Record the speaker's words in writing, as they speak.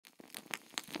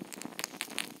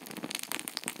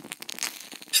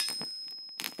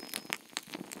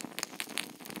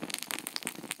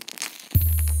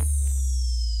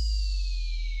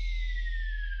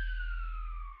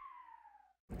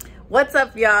What's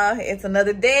up, y'all? It's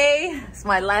another day. It's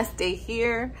my last day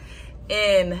here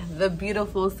in the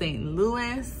beautiful St.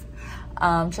 Louis.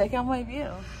 Check out my view.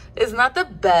 It's not the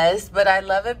best, but I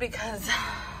love it because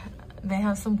they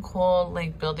have some cool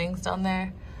like buildings down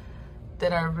there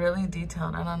that are really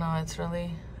detailed. I don't know, it's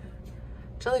really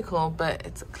cool, but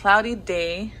it's a cloudy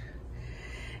day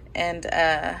and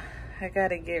I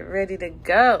gotta get ready to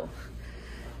go.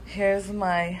 Here's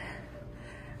my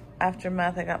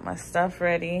aftermath. I got my stuff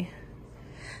ready.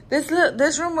 This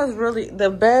room was really, the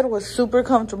bed was super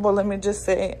comfortable. Let me just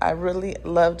say, I really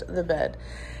loved the bed.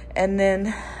 And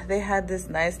then they had this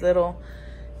nice little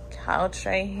couch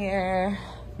right here,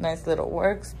 nice little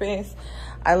workspace.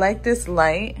 I like this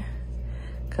light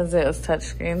because it was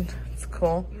touchscreen. It's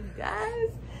cool. You guys,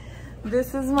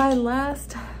 this is my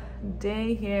last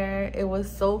day here. It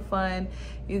was so fun.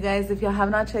 You guys, if y'all have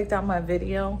not checked out my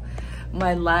video,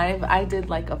 my live, I did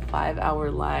like a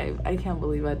 5-hour live. I can't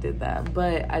believe I did that,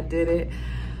 but I did it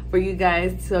for you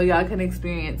guys so y'all can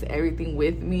experience everything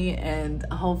with me, and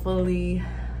hopefully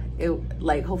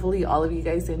all of you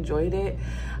guys enjoyed it.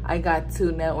 I got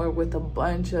to network with a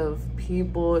bunch of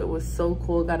people. It was so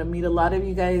cool. Got to meet a lot of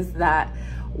you guys that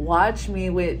watch me,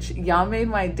 which y'all made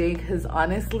my day, because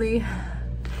honestly,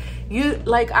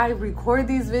 I record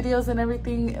these videos and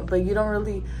everything, but you don't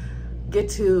really get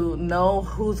to know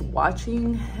who's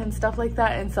watching and stuff like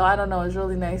that. And so I don't know, it's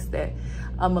really nice that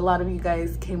a lot of you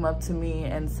guys came up to me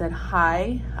and said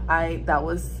hi. That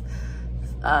was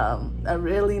a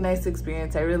really nice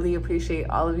experience. I really appreciate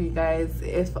all of you guys.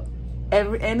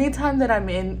 Anytime that I'm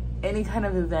in any kind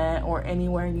of event or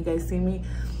anywhere and you guys see me,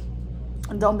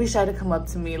 don't be shy to come up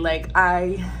to me. Like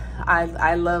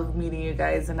I love meeting you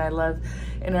guys and I love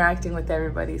interacting with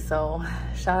everybody. So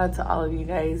shout out to all of you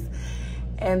guys.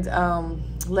 And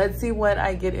let's see what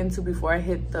I get into before I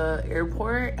hit the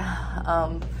airport.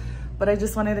 But I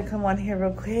just wanted to come on here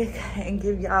real quick and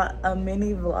give y'all a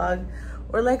mini vlog,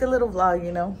 or like a little vlog,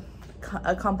 you know,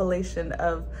 a compilation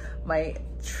of my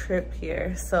trip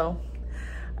here. So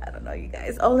I don't know, you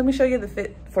guys. Oh, let me show you the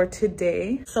fit for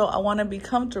today. So I want to be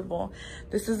comfortable.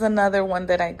 This is another one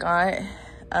that I got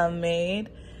made.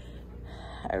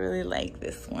 I really like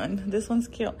this one. This one's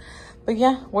cute. But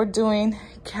yeah, we're doing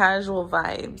casual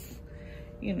vibes,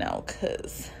 you know,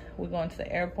 because we're going to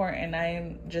the airport and I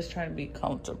am just trying to be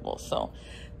comfortable. So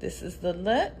this is the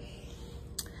look.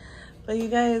 But you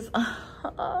guys,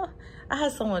 I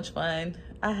had so much fun.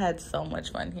 I had so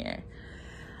much fun here.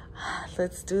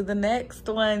 Let's do the next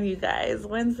one, you guys.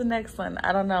 When's the next one?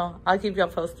 I don't know. I'll keep y'all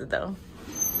posted though.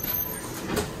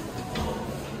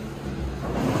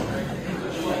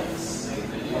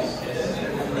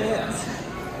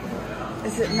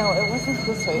 No, it wasn't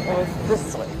this way. It was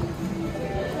this way.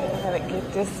 I gotta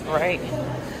get this right.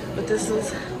 But this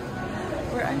is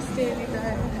where I stayed, you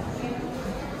guys.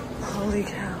 Holy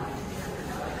cow.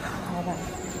 Hold on.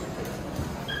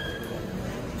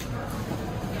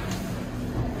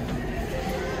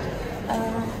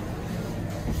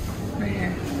 Right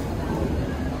here.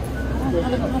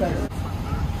 Hold on.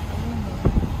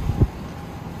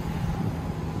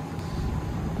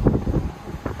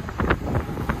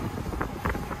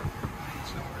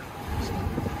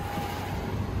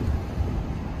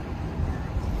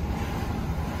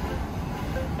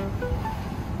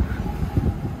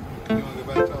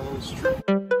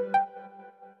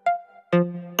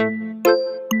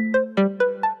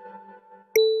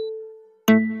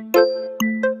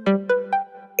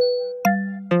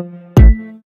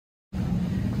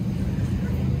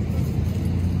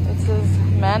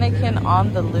 Mannequin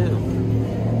on the loop.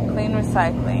 Clean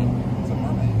recycling.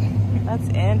 That's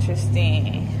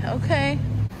interesting. Okay.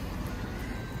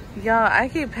 Y'all, I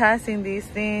keep passing these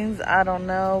things. I don't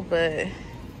know, but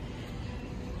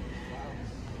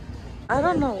I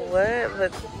don't know what,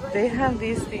 but they have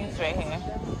these things right here.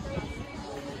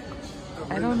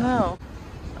 I don't know.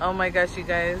 Oh my gosh, you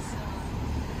guys.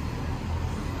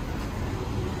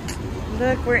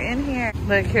 Look, we're in here.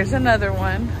 Look, here's another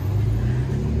one.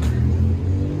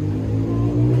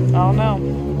 Oh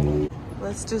no.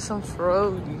 Let's do some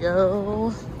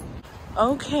froyo.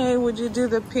 Okay, would you do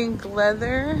the pink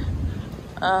leather?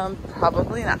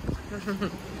 Probably not.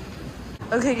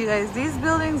 Okay, you guys, these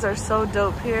buildings are so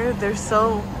dope here. They're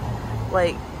so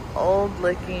like old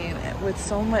looking with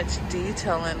so much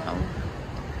detail in them.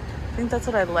 I think that's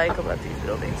what I like about these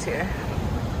buildings here.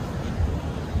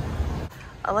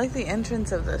 I like the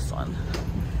entrance of this one.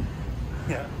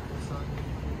 Yeah.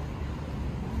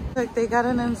 Look, they got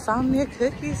an insomnia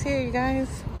cookies here, you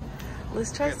guys.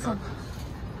 Let's try some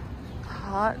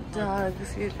hot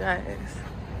dogs, you guys.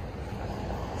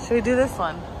 Should we do this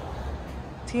one?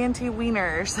 TNT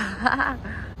wieners.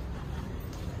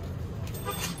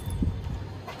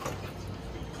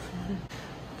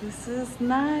 This is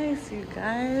nice, you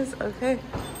guys. Okay,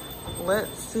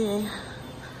 let's see.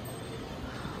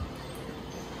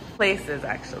 Places,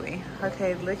 actually.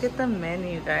 Okay, look at the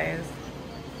menu, guys.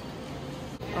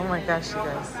 Oh my gosh, you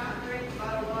guys.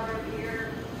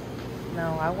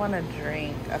 No, I want a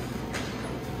drink.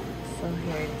 So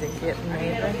here, to get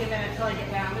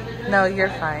made. No, you're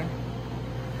fine.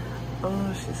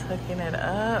 Oh, she's hooking it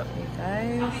up, you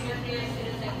guys.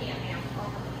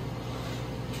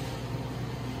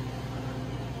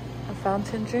 A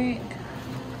fountain drink.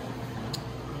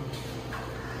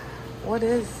 What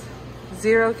is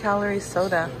 0-calorie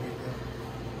soda?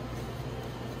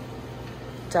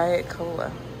 Diet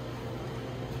Cola.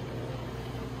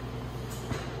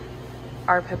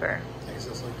 Our pepper.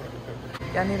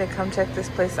 Y'all need to come check this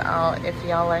place out if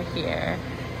y'all are here.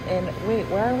 And wait,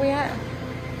 where are we at?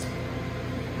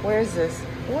 Where is this?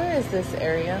 Where is this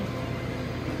area?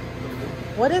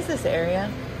 What is this area?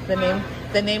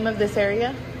 The name of this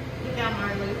area?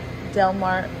 Del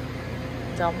Mar.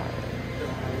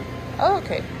 Oh,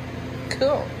 okay.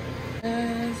 Cool.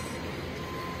 Yes.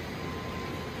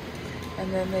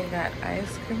 And then they got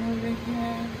ice cream over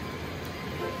here.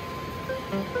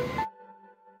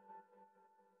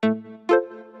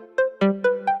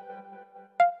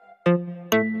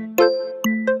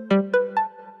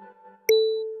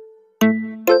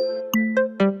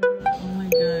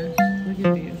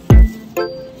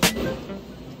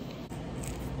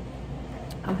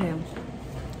 Okay,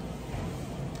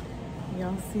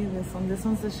 y'all see this one? This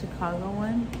one's the Chicago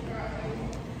one,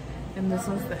 and this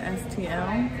one's the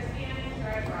STL,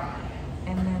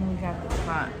 and then we got the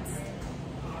tots.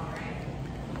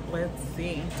 Let's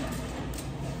see.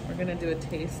 We're gonna do a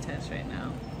taste test right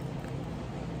now.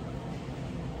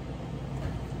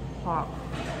 Hot.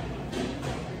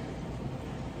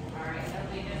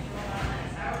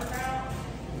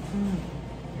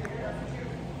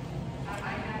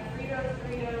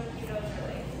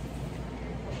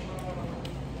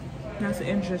 That's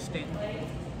interesting.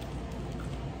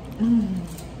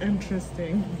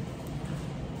 Interesting.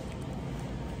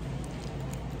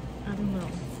 I don't know.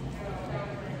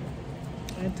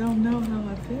 I don't know how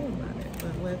I feel about it,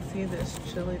 but let's see this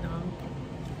chili dog.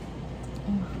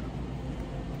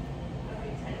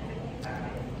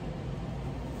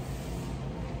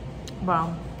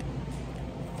 Wow.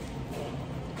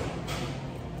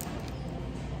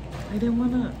 I didn't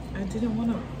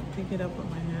wanna pick it up with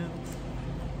my hands.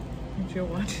 If you're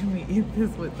watching me eat this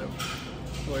with a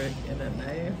fork and a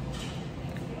knife.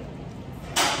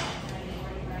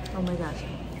 Oh my gosh.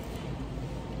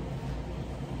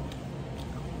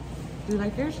 Do you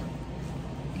like yours?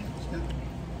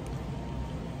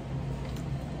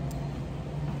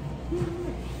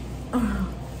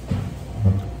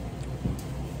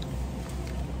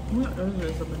 What is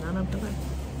this? A banana fillet?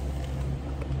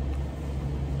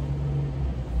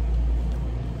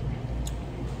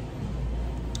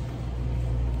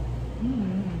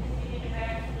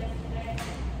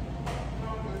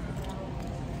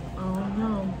 Oh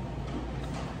no.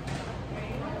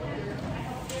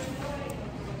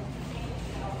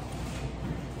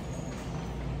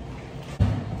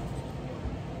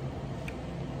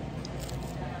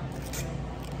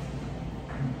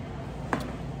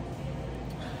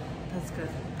 That's good.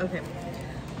 Okay.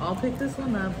 I'll pick this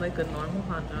one up like a normal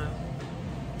hot dog.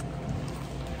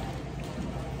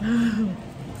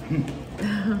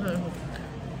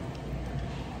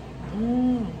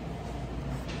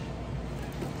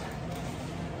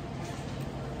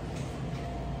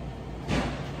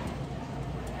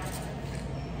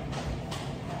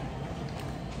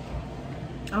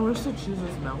 I wish the cheese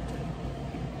was melted.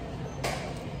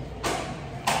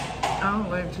 I don't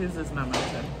like cheese that's not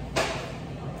melted.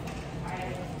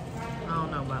 I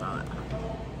don't know about all that.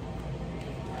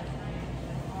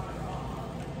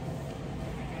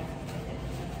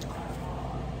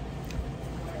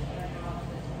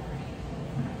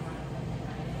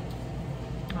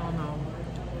 I don't know.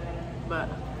 But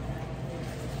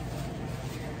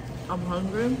I'm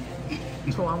hungry,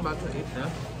 so I'm about to eat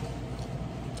this.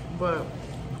 But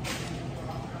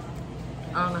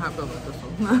I don't know how I feel about this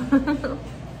one.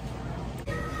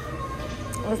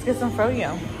 Let's get some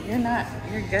froyo. You're not.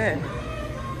 You're good.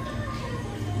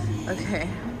 Okay.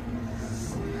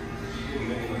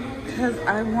 Because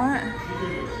I want...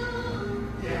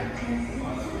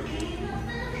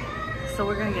 So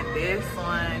we're going to get this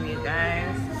one, you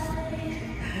guys.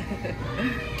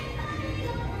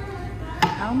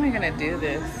 How am I going to do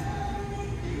this?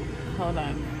 Hold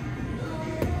on.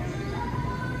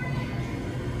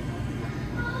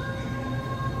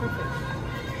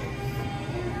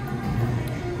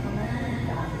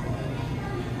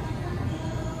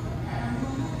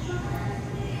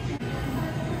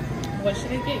 What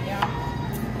should I get, y'all?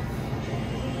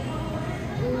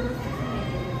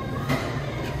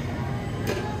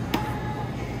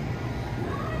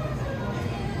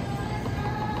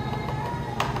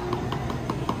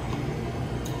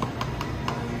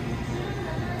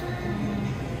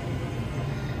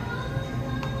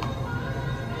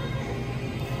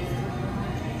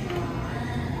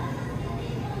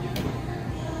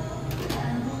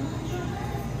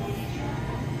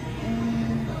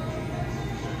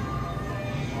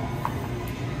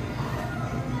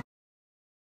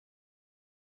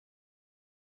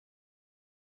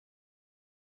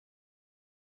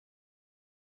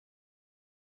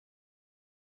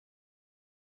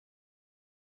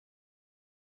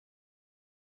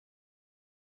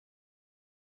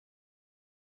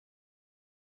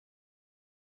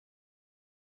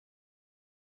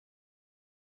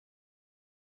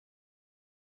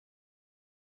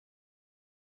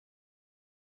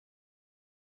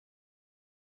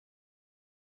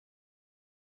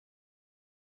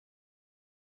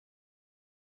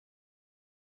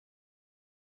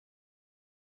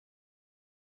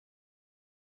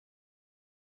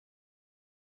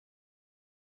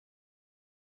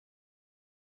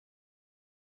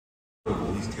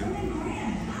 These two.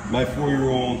 My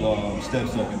 4-year-old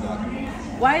stepson can knock him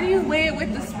off. Why do you weigh it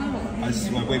with the spoon? I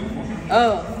weigh before.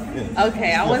 Oh, yeah.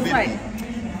 Okay. I was 50. Like,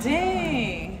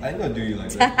 dang. I ain't gonna do you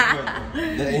like that.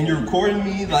 And you're recording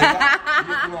me like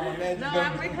that? No,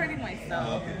 I'm recording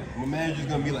myself. Okay. My manager's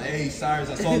gonna be like, hey, Cyrus,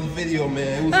 I saw the video,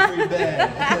 man. It was pretty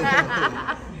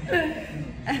bad.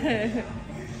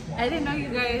 I didn't know you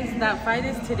guys, that fight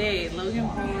is today. Logan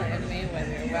Paul and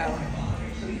Mayweather. Wow.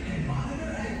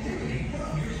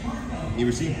 You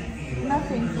receive?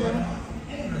 Nothing.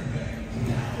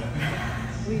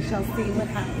 We shall see what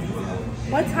happens.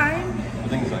 What time? I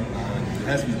think it's like 9. It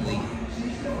has to be late.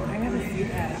 I gotta see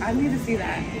that. I need to see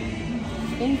that.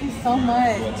 Thank you so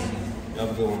much. You have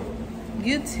a good one.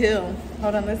 You too.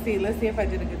 Hold on, let's see. Let's see if I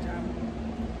did a good job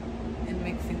in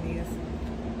mixing these.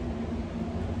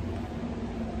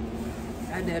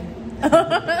 I did.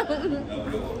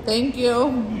 Thank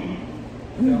you.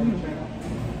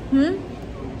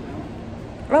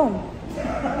 Oh.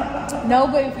 No,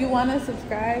 but if you want to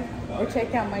subscribe or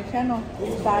check out my channel,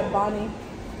 it's Bad Bonnie.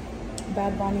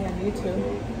 Bad Bonnie on YouTube.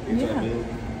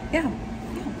 Yeah.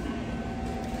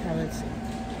 Let's see.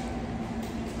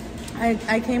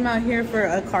 I came out here for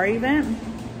a car event,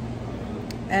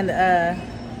 and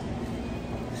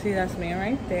see, that's me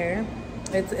right there.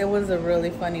 It was a really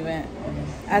fun event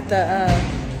at the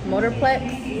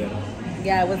Motorplex.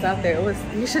 Yeah, I was out there.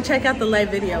 You should check out the live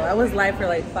video. I was live for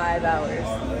like 5 hours.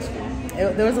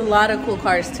 There was a lot of cool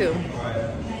cars too.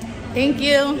 Thank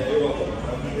you.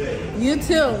 You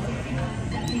too.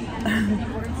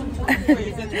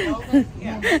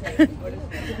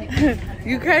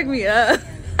 You crack me up.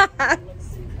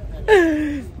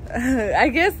 I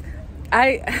guess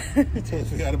I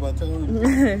forgot about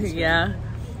telling. Yeah.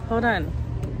 Hold on.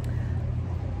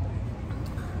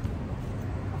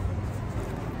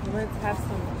 Let's have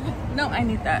some. No, I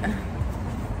need that.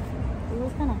 It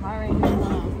was kind of hot right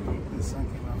now.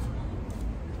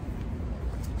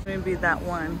 Maybe that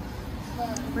one.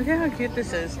 Look at how cute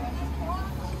this is.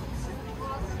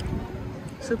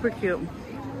 Super cute.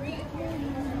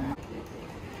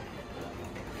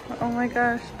 Oh my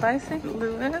gosh, by St.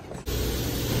 Louis.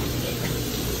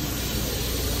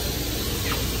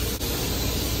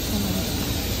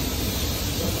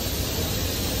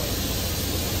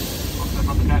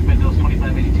 On the track, Hills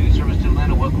 2582, service to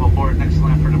Atlanta. Welcome aboard. Next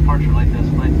line for departure. Light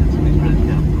destination. Please press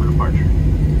down for departure.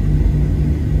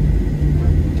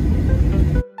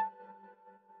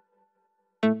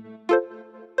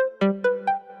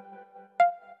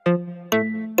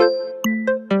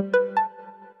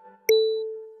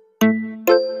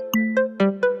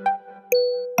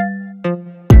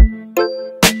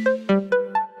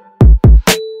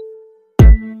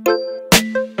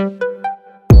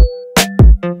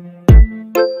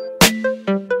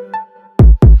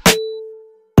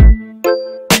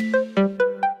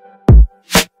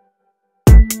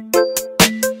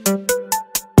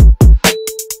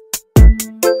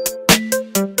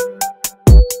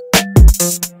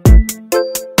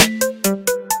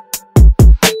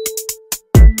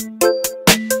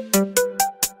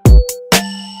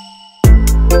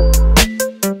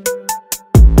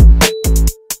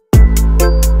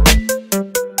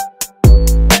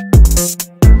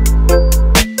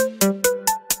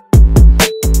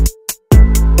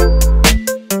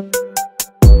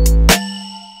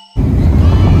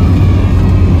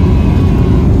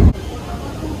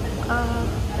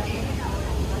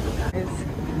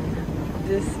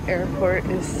 This airport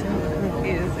is so cool.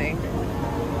 confusing.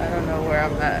 I don't know where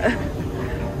I'm at.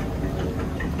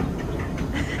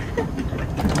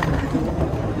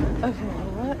 Okay,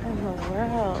 what in the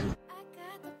world? I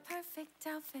got the perfect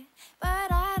outfit,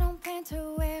 but I don't plan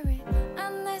to